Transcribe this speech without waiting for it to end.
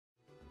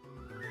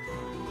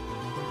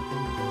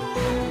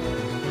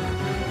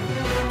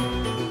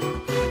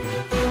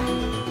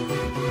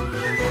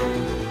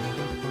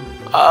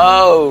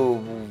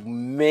Oh,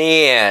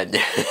 man.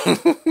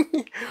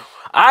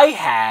 I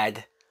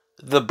had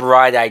the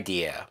bright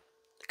idea.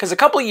 Because a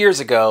couple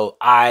years ago,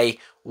 I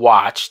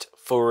watched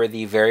for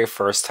the very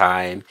first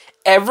time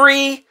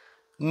every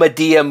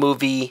Madea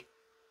movie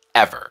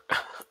ever.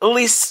 At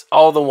least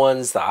all the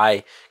ones that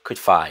I could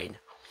find.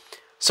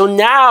 So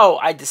now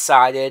I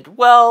decided,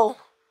 well,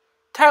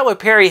 Tyler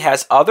Perry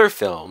has other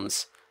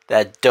films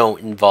that don't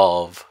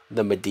involve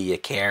the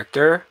Madea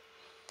character.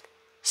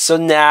 So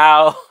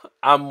now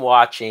I'm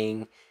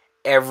watching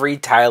every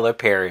Tyler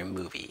Perry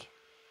movie.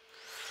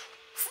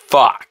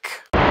 Fuck.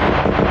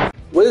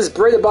 What is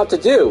Britt about to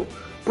do?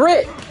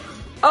 Britt!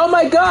 Oh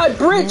my god,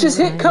 Britt just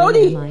hit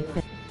Cody!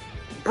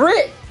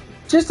 Britt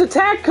just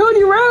attacked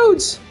Cody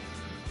Rhodes!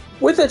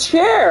 With a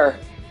chair!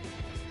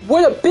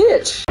 What a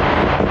bitch!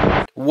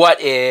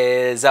 What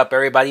is up,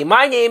 everybody?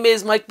 My name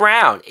is Mike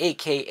Brown,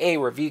 aka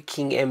Review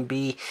King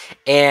MB,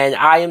 and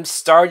I am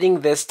starting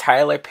this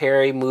Tyler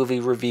Perry movie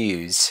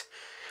reviews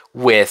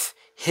with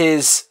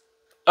his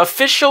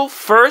official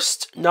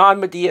first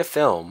non-Madea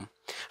film.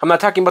 I'm not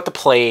talking about the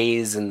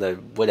plays and the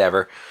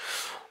whatever.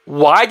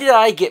 Why Did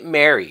I Get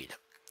Married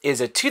is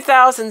a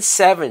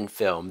 2007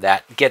 film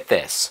that, get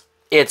this,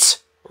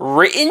 it's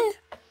written,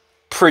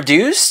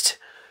 produced,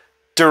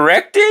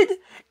 directed,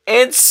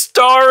 and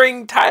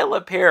starring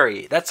Tyler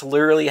Perry. That's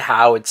literally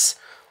how it's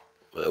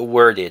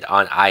worded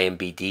on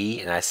IMDb.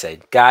 And I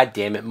said, God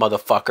damn it,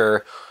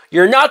 motherfucker.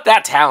 You're not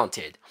that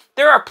talented.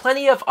 There are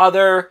plenty of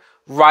other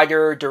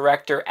writer,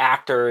 director,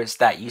 actors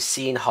that you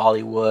see in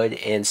Hollywood,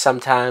 and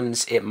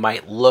sometimes it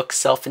might look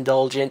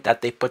self-indulgent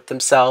that they put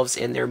themselves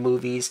in their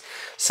movies.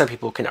 Some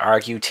people can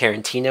argue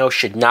Tarantino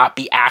should not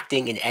be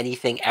acting in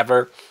anything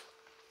ever.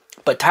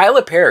 But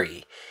Tyler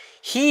Perry,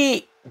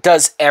 he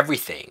does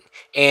everything.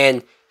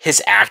 And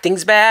his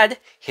acting's bad,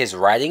 his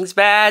writing's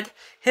bad.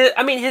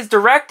 His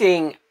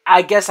directing,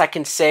 I guess I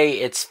can say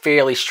it's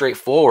fairly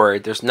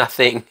straightforward. There's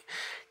nothing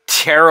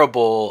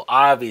terrible,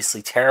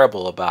 obviously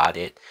terrible about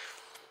it.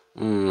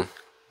 Well,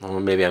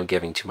 maybe I'm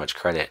giving too much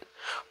credit.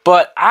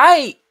 But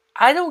I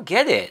don't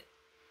get it.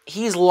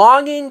 He's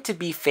longing to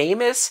be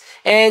famous,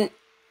 and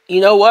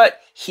you know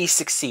what? He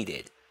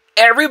succeeded.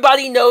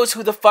 Everybody knows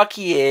who the fuck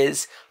he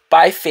is,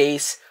 by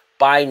face,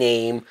 by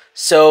name,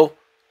 so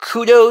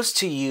kudos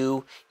to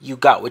you. You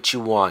got what you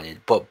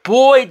wanted. But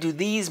boy, do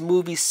these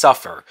movies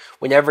suffer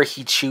whenever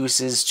he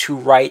chooses to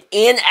write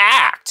and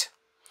act.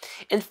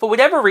 And for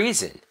whatever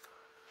reason,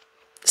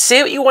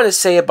 say what you want to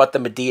say about the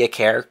Madea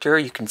character.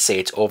 You can say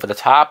it's over the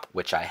top,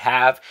 which I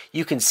have.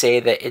 You can say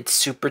that it's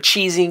super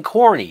cheesy and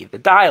corny, the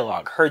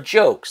dialogue, her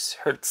jokes,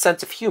 her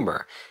sense of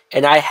humor,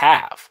 and I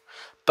have.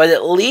 But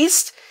at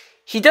least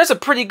he does a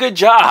pretty good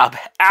job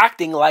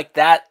acting like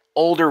that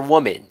older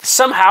woman.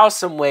 Somehow,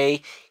 some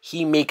way,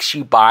 he makes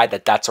you buy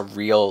that that's a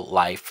real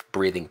life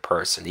breathing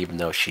person, even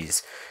though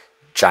she's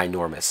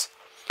ginormous.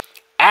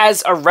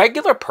 As a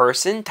regular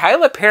person,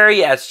 Tyler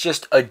Perry as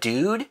just a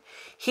dude,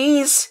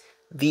 he's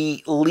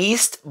the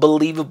least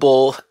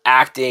believable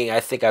acting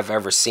I think I've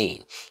ever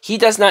seen. He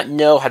does not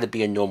know how to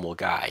be a normal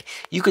guy.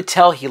 You could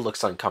tell he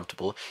looks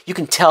uncomfortable. You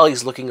can tell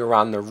he's looking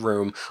around the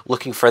room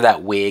looking for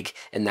that wig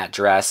and that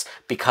dress,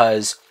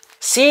 because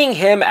seeing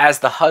him as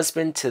the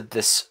husband to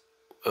this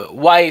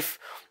wife,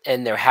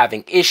 and they're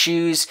having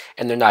issues,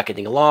 and they're not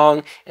getting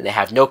along, and they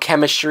have no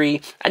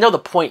chemistry. I know the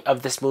point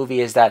of this movie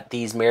is that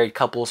these married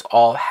couples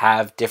all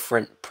have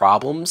different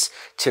problems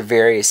to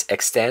various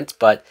extent,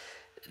 but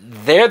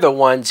they're the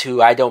ones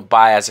who I don't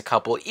buy as a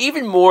couple,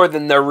 even more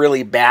than the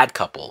really bad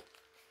couple.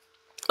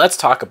 Let's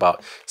talk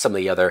about some of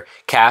the other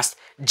cast.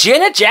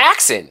 Janet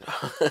Jackson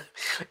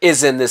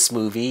is in this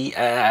movie.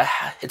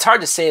 It's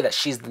hard to say that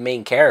she's the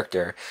main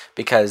character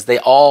because they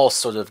all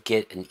sort of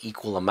get an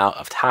equal amount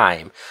of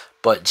time.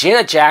 But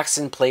Janet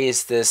Jackson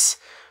plays this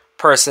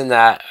person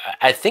that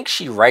I think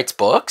she writes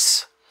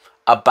books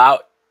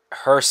about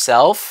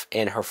herself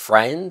and her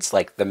friends,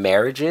 like the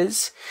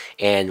marriages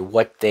and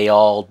what they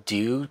all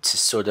do to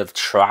sort of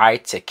try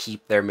to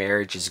keep their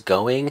marriages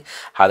going,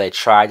 how they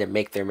try to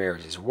make their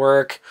marriages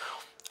work.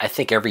 I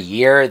think every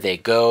year they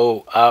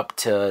go up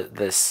to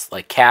this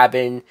like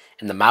cabin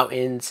in the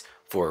mountains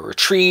for a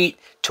retreat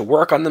to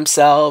work on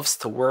themselves,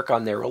 to work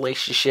on their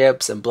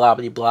relationships and blah,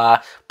 blah,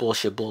 blah,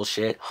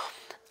 bullshit.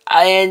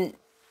 And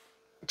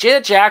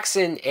Janet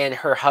Jackson and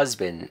her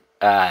husband,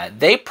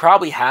 they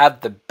probably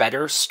have the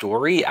better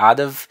story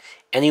out of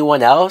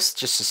anyone else,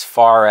 just as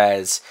far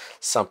as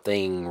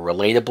something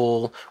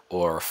relatable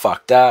or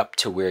fucked up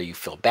to where you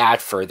feel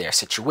bad for their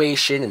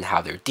situation and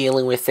how they're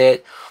dealing with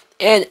it.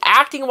 And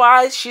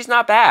acting-wise, she's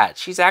not bad.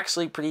 She's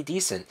actually pretty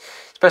decent,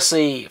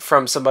 especially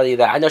from somebody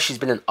that I know she's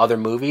been in other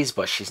movies,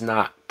 but she's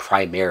not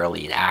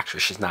primarily an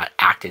actress. She's not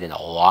acted in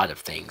a lot of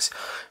things.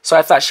 So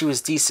I thought she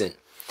was decent.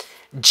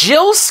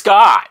 Jill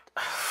Scott.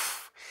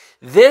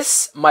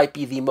 This might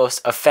be the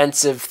most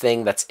offensive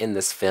thing that's in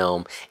this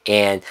film.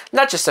 And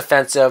not just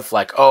offensive,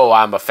 like, oh,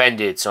 I'm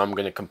offended, so I'm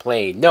going to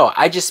complain. No,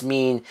 I just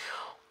mean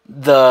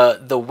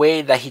the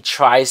way that he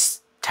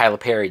tries Tyler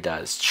Perry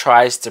does,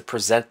 tries to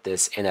present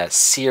this in a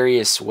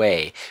serious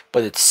way,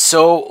 but it's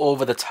so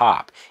over the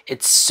top.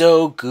 It's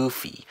so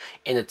goofy,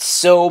 and it's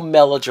so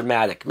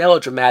melodramatic.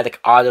 Melodramatic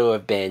ought to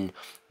have been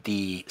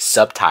the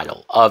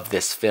subtitle of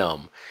this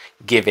film,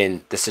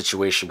 given the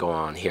situation going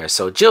on here.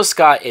 So Jill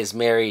Scott is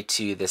married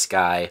to this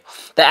guy.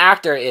 The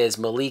actor is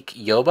Malik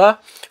Yoba,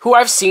 who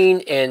I've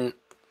seen in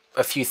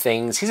a few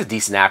things. He's a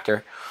decent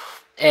actor.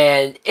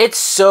 And it's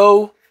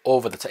so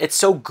over the top. It's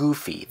so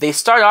goofy. They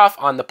start off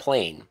on the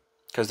plane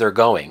because they're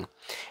going.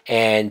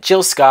 And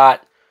Jill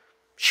Scott,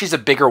 she's a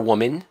bigger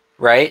woman,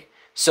 right?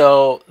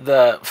 So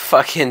the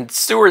fucking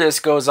stewardess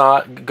goes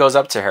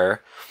up to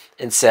her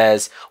and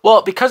says,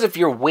 well, because of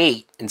your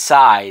weight and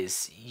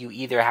size, you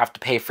either have to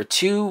pay for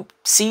 2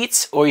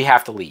 seats or you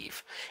have to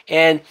leave.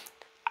 And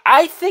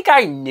I think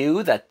I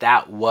knew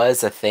that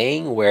was a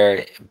thing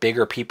where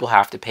bigger people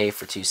have to pay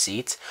for 2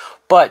 seats.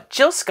 But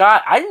Jill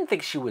Scott, I didn't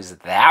think she was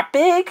that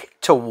big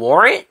to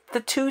warrant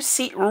the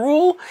 2-seat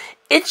rule.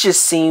 It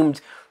just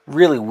seemed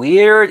really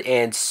weird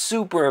and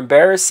super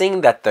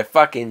embarrassing that the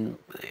fucking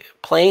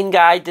plane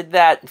guy did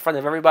that in front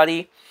of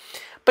everybody.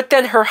 But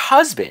then her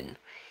husband,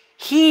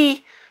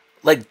 he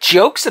like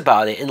jokes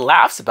about it and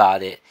laughs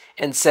about it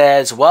and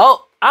says,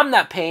 well, I'm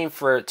not paying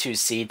for 2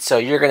 seats, so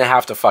you're going to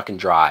have to fucking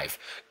drive.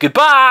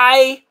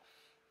 Goodbye!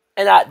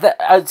 And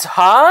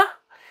huh?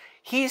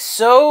 He's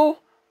so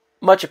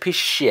much a piece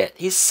of shit.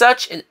 He's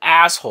such an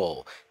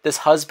asshole, this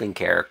husband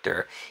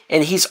character.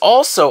 And he's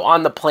also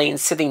on the plane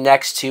sitting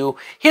next to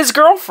his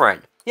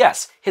girlfriend.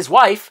 Yes, his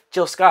wife,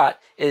 Jill Scott,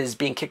 is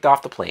being kicked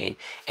off the plane,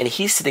 and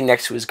he's sitting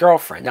next to his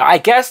girlfriend. Now, I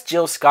guess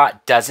Jill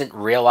Scott doesn't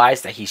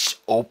realize that he's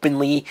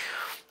openly,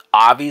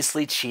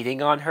 obviously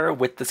cheating on her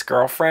with this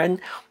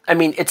girlfriend. I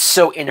mean, it's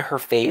so in her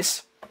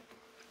face,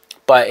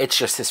 but it's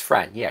just his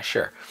friend. Yeah,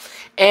 sure.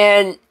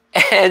 And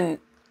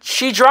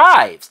she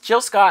drives.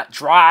 Jill Scott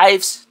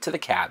drives to the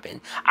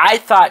cabin. I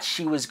thought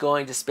she was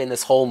going to spend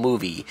this whole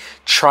movie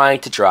trying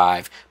to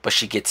drive, but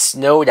she gets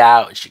snowed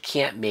out and she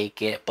can't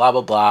make it, blah,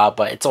 blah, blah.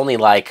 But it's only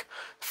like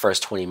the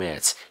first 20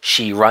 minutes.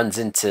 She runs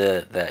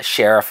into the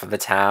sheriff of the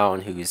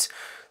town, who's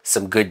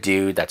some good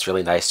dude that's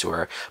really nice to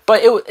her.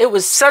 But it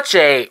was such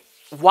a,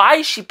 why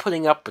is she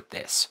putting up with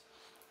this?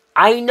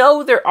 I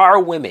know there are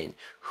women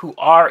who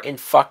are in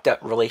fucked up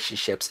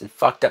relationships and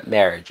fucked up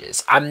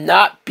marriages. I'm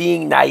not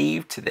being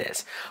naive to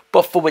this.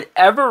 But for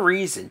whatever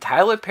reason,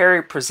 Tyler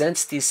Perry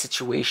presents these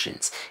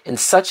situations in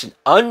such an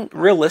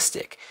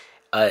unrealistic,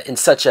 in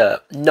such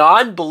a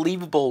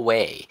non-believable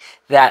way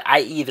that I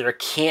either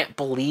can't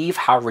believe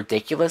how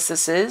ridiculous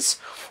this is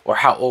or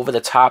how over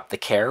the top the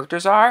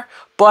characters are,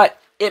 but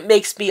it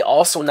makes me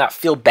also not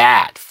feel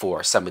bad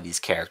for some of these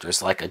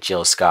characters, like a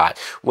Jill Scott,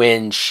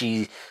 when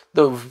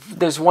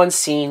there's one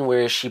scene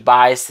where she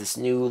buys this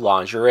new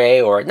lingerie,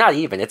 or not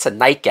even, it's a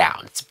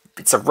nightgown.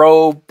 It's a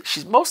robe.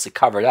 She's mostly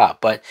covered up,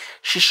 but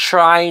she's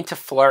trying to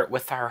flirt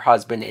with her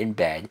husband in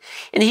bed,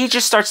 and he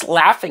just starts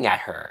laughing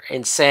at her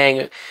and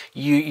saying,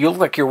 you look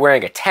like you're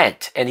wearing a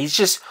tent, and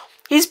he's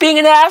being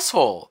an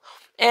asshole.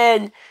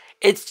 And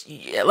it's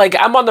like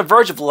I'm on the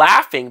verge of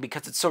laughing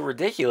because it's so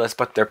ridiculous,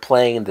 but they're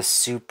playing the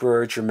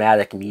super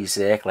dramatic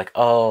music, like,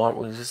 oh,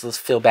 let's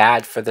feel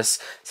bad for this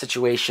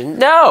situation.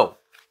 No!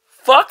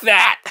 Fuck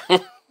that!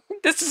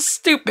 This is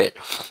stupid.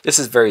 This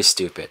is very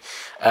stupid.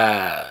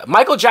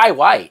 Michael Jai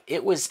White,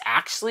 it was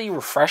actually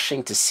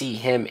refreshing to see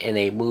him in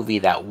a movie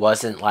that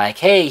wasn't like,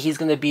 hey, he's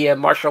going to be a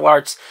martial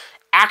arts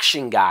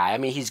action guy. I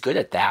mean, he's good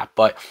at that,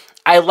 but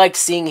I liked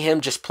seeing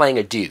him just playing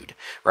a dude,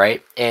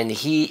 right? And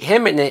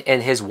him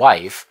and his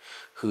wife,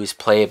 who's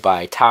played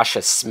by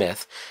Tasha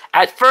Smith.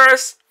 At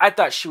first, I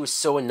thought she was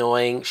so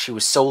annoying. She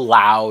was so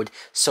loud,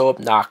 so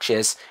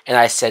obnoxious. And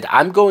I said,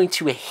 I'm going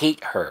to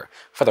hate her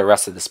for the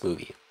rest of this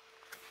movie.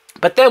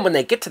 But then when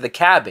they get to the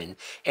cabin,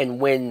 and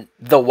when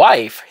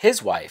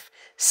his wife,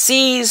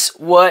 sees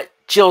what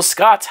Jill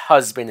Scott's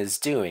husband is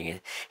doing,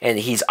 and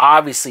he's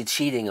obviously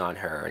cheating on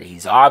her, and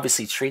he's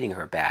obviously treating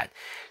her bad,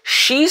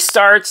 she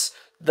starts,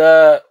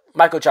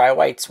 Michael Jai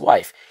White's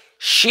wife,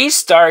 she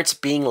starts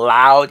being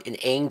loud and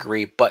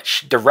angry, but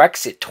she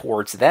directs it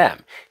towards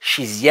them.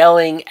 She's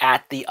yelling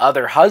at the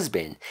other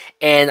husband.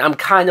 And I'm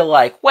kind of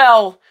like,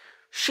 well,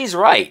 she's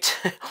right.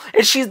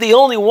 And she's the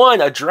only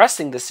one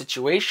addressing the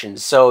situation.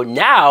 So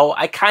now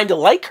I kind of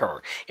like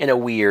her in a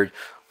weird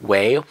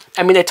way.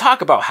 I mean, they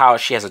talk about how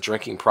she has a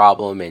drinking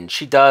problem, and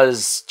she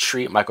does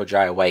treat Michael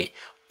Jai White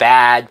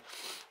bad.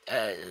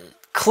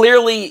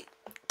 Clearly,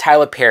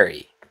 Tyler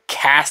Perry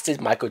casted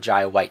Michael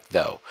Jai White,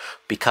 though,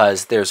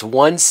 because there's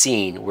one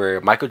scene where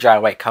Michael Jai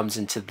White comes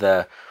into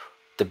the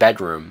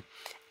bedroom,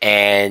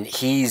 and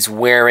he's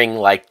wearing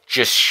like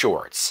just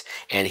shorts,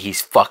 and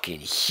he's fucking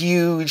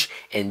huge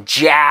and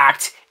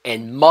jacked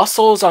and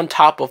muscles on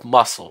top of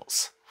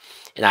muscles.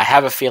 And I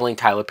have a feeling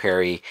Tyler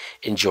Perry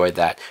enjoyed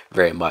that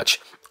very much.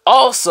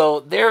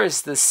 Also, there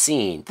is this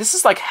scene, this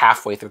is like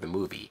halfway through the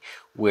movie,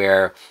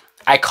 where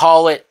I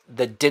call it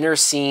the dinner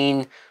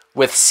scene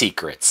with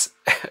secrets.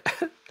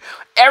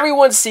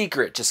 Everyone's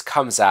secret just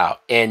comes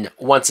out in,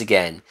 once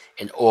again,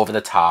 an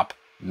over-the-top,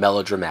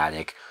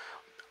 melodramatic,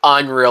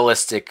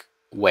 unrealistic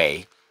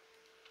way.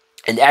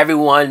 And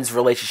everyone's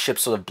relationship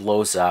sort of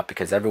blows up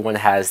because everyone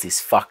has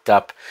these fucked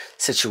up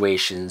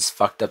situations,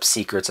 fucked up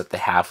secrets that they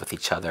have with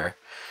each other.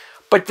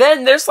 But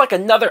then there's like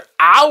another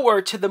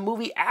hour to the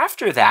movie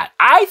after that.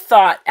 I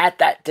thought at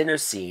that dinner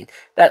scene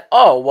that,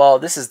 oh, well,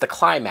 this is the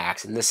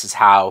climax and this is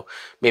how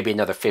maybe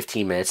another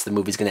 15 minutes the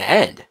movie's going to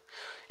end.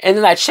 And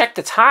then I checked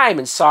the time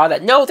and saw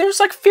that, no, there's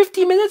like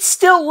 50 minutes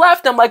still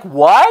left. I'm like,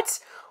 what?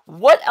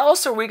 What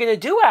else are we going to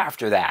do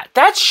after that?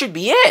 That should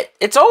be it.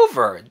 It's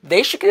over.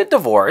 They should get a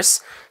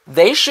divorce.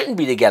 They shouldn't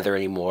be together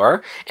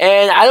anymore.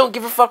 And I don't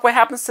give a fuck what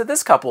happens to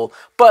this couple.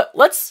 But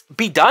let's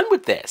be done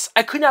with this.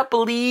 I could not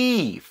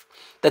believe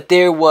that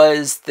there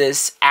was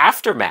this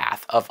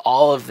aftermath of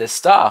all of this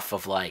stuff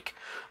of like,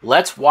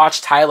 let's watch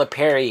Tyler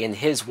Perry and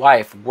his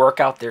wife work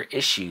out their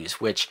issues,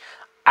 which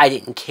I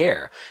didn't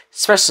care,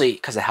 especially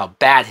because of how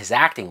bad his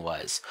acting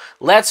was.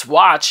 Let's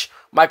watch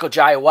Michael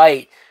Jai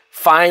White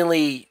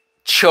finally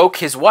choke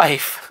his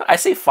wife. I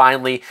say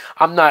finally,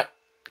 I'm not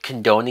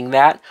condoning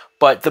that,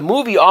 but the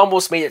movie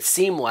almost made it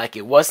seem like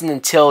it wasn't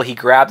until he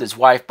grabbed his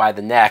wife by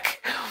the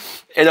neck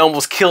and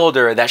almost killed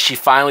her that she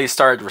finally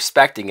started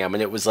respecting him.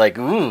 And it was like,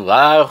 ooh,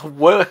 how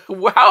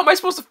am I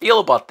supposed to feel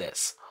about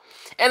this?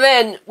 And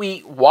then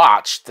we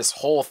watched this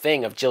whole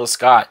thing of Jill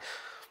Scott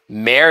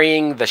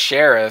marrying the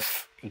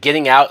sheriff,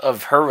 getting out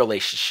of her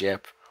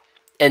relationship,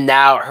 and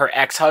now her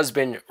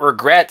ex-husband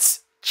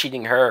regrets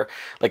cheating her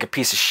like a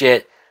piece of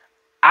shit.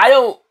 I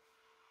don't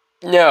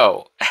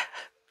know.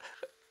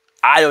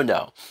 I don't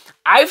know.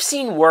 I've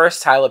seen worse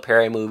Tyler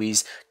Perry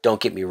movies, don't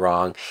get me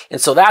wrong. And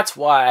so that's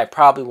why I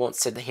probably won't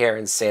sit here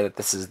and say that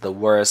this is the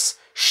worst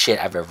shit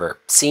I've ever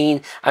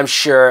seen. I'm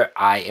sure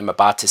I am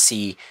about to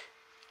see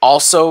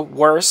also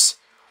worse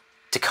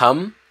to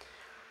come.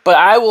 But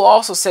I will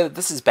also say that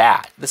this is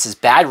bad. This is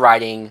bad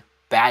writing,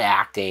 bad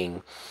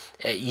acting.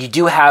 You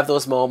do have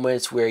those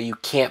moments where you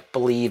can't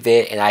believe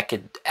it, and I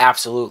could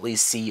absolutely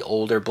see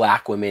older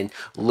black women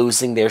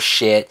losing their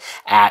shit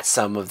at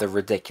some of the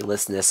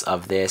ridiculousness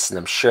of this, and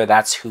I'm sure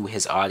that's who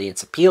his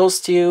audience appeals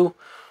to.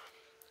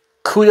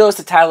 Kudos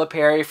to Tyler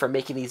Perry for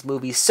making these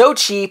movies so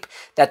cheap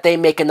that they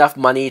make enough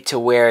money to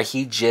where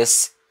he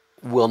just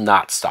will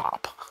not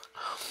stop.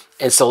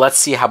 And so let's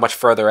see how much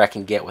further I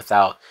can get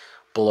without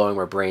blowing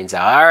my brains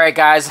out. All right,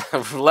 guys,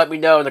 let me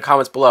know in the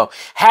comments below.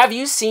 Have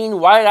you seen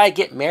Why Did I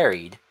Get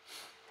Married?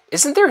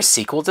 Isn't there a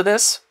sequel to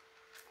this?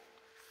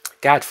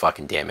 God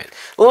fucking damn it.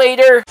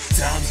 Later!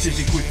 Time's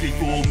changing quickly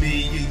for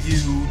me and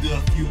you. The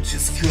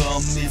future's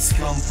come, it's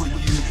come for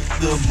you.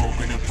 The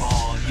moment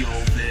upon your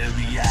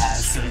very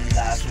eyes. The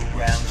life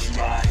around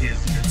you are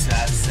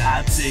hypnotized.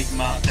 I take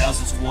my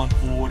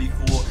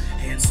 1,144.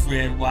 Hands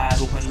spread wide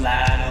open,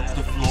 line up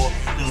the floor.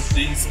 The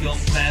things come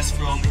fast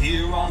from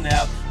here on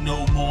out.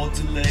 No more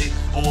delay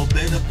or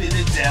benefit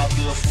of doubt.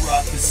 The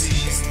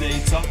prophecies, they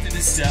talk to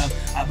this time.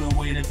 I've been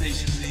waiting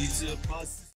patiently to bust.